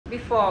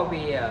before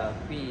we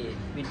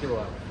do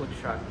a food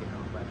truck, you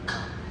know, but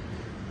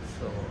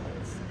so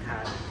it's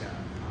kind of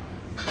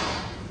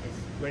it's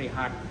very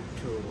hard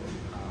to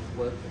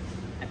work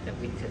at the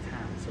winter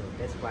time. So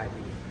that's why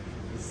we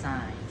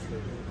decided to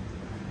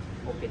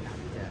open up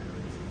the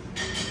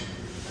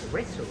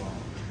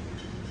restaurant,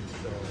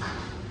 so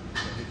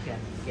we can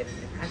get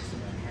the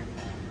customer have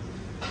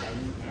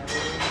dining area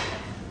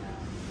and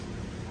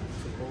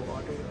to go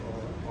order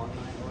or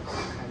online order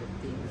kind of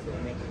thing, so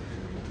make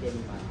them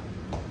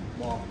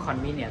more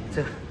convenient.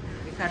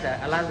 Because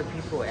a lot of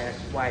people ask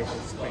why it's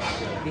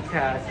Springfield,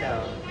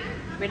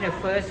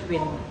 because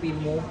when we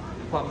moved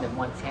from the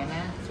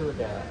Montana to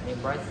the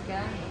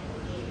Nebraska,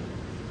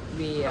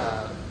 we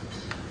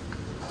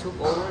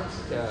took over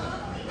the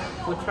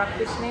food truck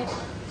business.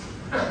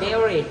 They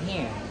already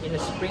here in the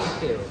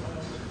Springfield,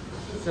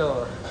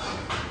 so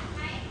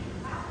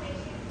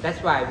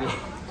that's why we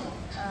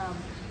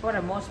one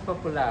of the most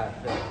popular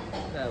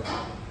the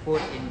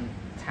food in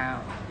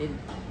town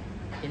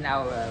in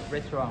our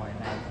restaurant right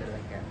now is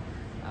like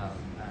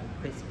a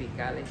crispy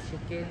garlic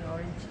chicken,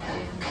 orange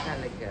chicken,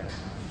 kind of like a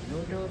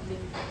noodle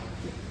thing.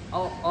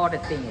 All the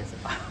things is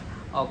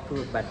all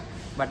good, but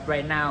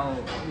right now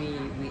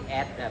we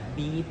add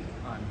beef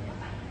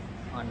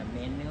on the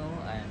menu,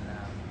 and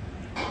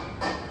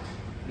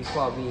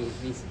before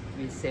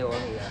we sell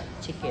only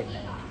chicken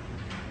and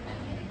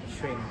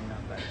shrimp, you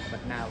know,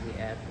 but now we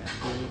add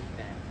beef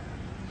and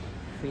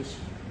fish,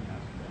 you know,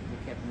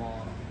 we get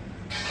more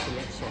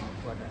selection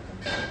for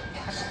the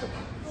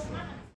customers.